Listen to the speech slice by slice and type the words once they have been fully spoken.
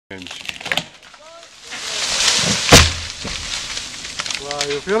Wow,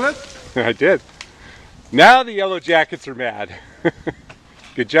 you feel it? I did. Now the yellow jackets are mad.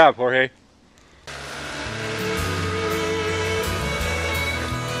 Good job, Jorge.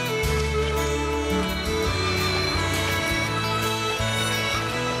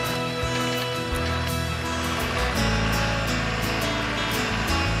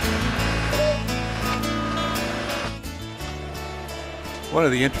 One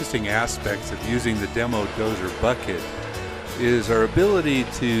of the interesting aspects of using the Demo-Dozer Bucket is our ability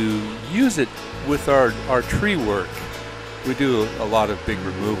to use it with our tree work. We do a lot of big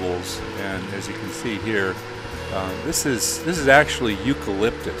removals, and as you can see here, this is actually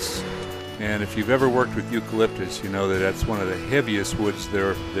eucalyptus. And if you've ever worked with eucalyptus, you know that that's one of the heaviest woods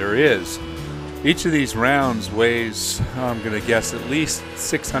there is. Each of these rounds weighs, I'm going to guess, at least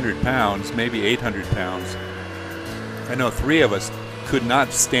 600 pounds, maybe 800 pounds. I know 3 of us could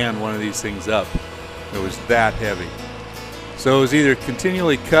not stand one of these things up. It was that heavy. So it was either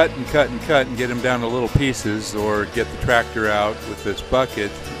continually cut and cut and cut and get them down to little pieces, or get the tractor out with this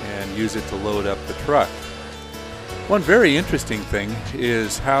bucket and use it to load up the truck. One very interesting thing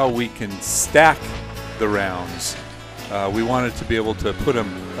is how we can stack the rounds. We wanted to be able to put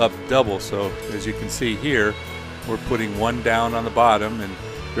them up double, so as you can see here, we're putting one down on the bottom and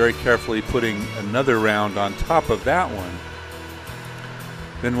very carefully putting another round on top of that one.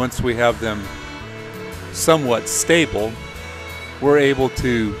 Then once we have them somewhat stable, we're able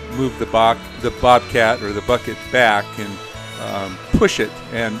to move the bobcat or the bucket back and push it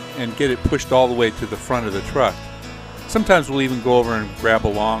and get it pushed all the way to the front of the truck. Sometimes we'll even go over and grab a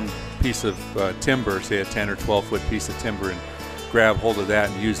long piece of timber, say a 10 or 12 foot piece of timber, and grab hold of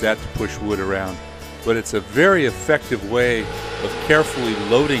that and use that to push wood around. But it's a very effective way of carefully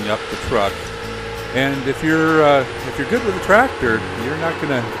loading up the truck. And if you're good with a tractor, you're not going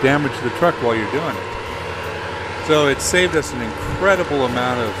to damage the truck while you're doing it. So it saved us an incredible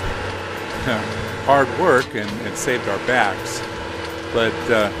amount of hard work and saved our backs. But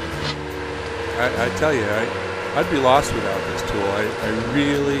I tell you, I'd be lost without this tool. I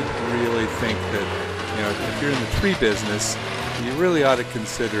really think that, you know, if you're in the tree business, you really ought to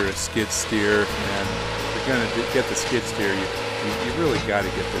consider a skid steer. And if you're going to get the skid steer, you really got to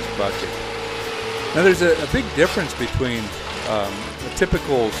get this bucket. Now there's a big difference between a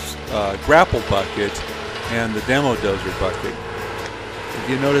typical grapple bucket and the Demo-Dozer Bucket. If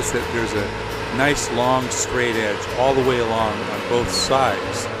you notice that there's a nice long straight edge all the way along on both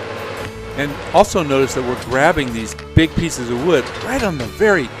sides. And also notice that we're grabbing these big pieces of wood right on the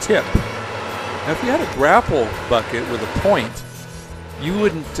very tip. Now if you had a grapple bucket with a point, you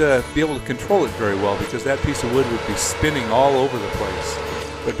wouldn't be able to control it very well, because that piece of wood would be spinning all over the place.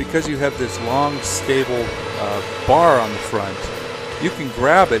 But because you have this long, stable bar on the front, you can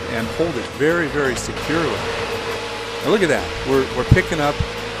grab it and hold it very, very securely. Now look at that. We're picking up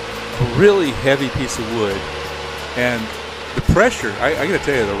a really heavy piece of wood, and the pressure, I got to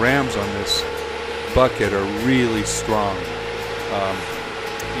tell you, the rams on this bucket are really strong.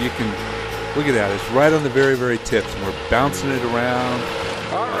 You can look at that. It's right on the very, very tips, and we're bouncing it around.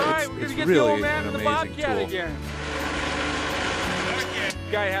 All right, we're it's gonna get really the old man an in the amazing bobcat tool. again.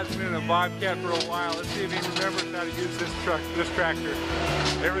 Guy hasn't been in a bobcat for a while. Let's see if he remembers how to use this tractor.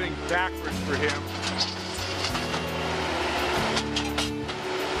 Everything's backwards for him.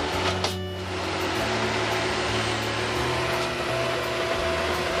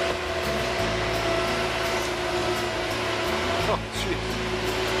 Oh, jeez.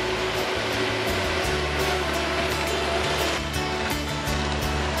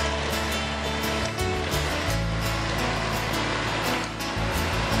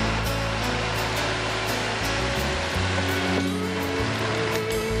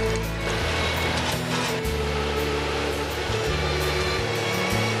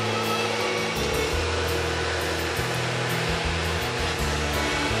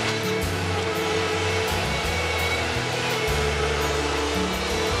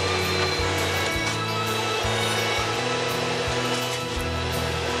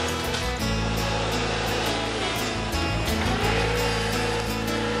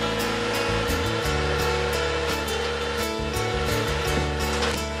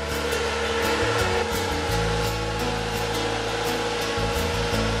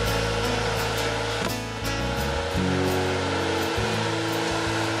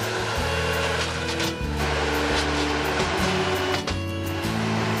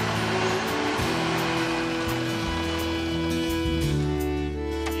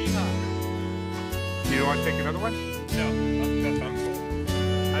 You want to take another one? No, I'm full.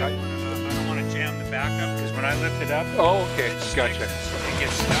 I don't want to jam the back up, because when I lift it up, Oh, okay. Gotcha. it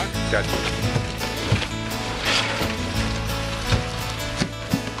gets stuck. catch you.